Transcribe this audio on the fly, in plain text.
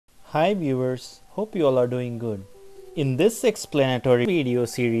Hi viewers, hope you all are doing good. In this explanatory video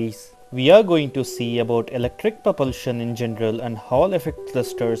series, we are going to see about electric propulsion in general and Hall effect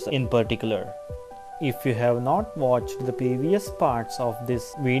thrusters in particular. If you have not watched the previous parts of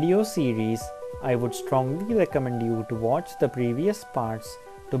this video series, I would strongly recommend you to watch the previous parts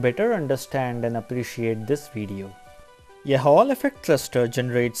to better understand and appreciate this video. A Hall effect thruster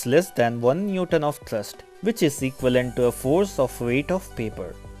generates less than 1 Newton of thrust, which is equivalent to a force of weight of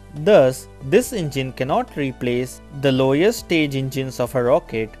paper. Thus, this engine cannot replace the lower stage engines of a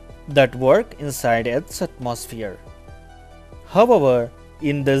rocket that work inside Earth's atmosphere. However,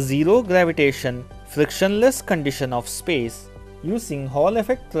 in the zero gravitation, frictionless condition of space, using Hall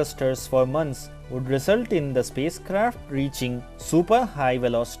effect thrusters for months would result in the spacecraft reaching super high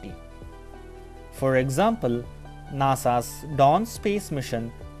velocity. For example, NASA's Dawn space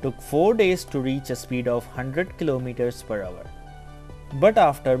mission took 4 days to reach a speed of 100 km per hour. But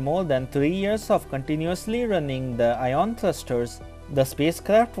after more than 3 years of continuously running the ion thrusters, the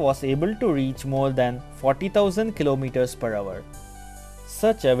spacecraft was able to reach more than 40,000 km per hour.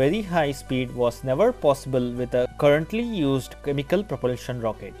 Such a very high speed was never possible with the currently used chemical propulsion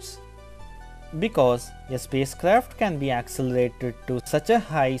rockets. Because a spacecraft can be accelerated to such a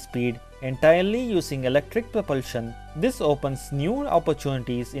high speed entirely using electric propulsion, this opens new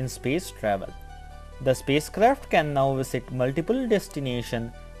opportunities in space travel. The spacecraft can now visit multiple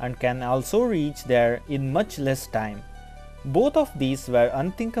destinations and can also reach there in much less time. Both of these were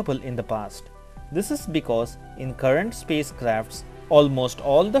unthinkable in the past. This is because in current spacecrafts, almost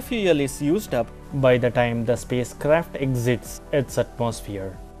all the fuel is used up by the time the spacecraft exits its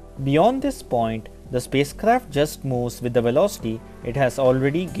atmosphere. Beyond this point, the spacecraft just moves with the velocity it has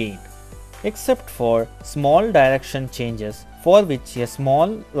already gained, except for small direction changes for which a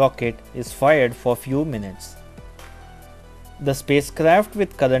small rocket is fired for few minutes. The spacecraft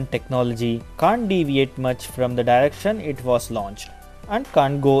with current technology can't deviate much from the direction it was launched and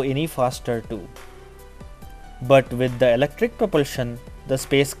can't go any faster too. But with the electric propulsion, the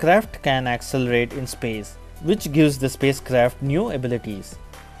spacecraft can accelerate in space, which gives the spacecraft new abilities.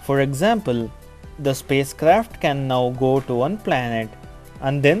 For example, the spacecraft can now go to one planet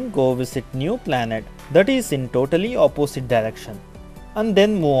and then go visit new planet that is in totally opposite direction, and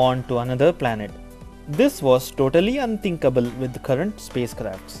then move on to another planet. This was totally unthinkable with the current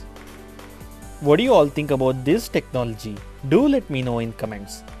spacecrafts. What do you all think about this technology? Do let me know in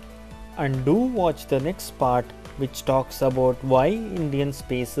comments. And do watch the next part, which talks about why Indian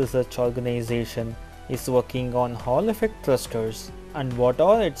Space Research Organization is working on Hall effect thrusters and what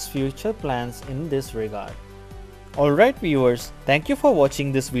are its future plans in this regard. Alright viewers, thank you for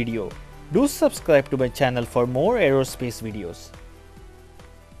watching this video. Do subscribe to my channel for more aerospace videos.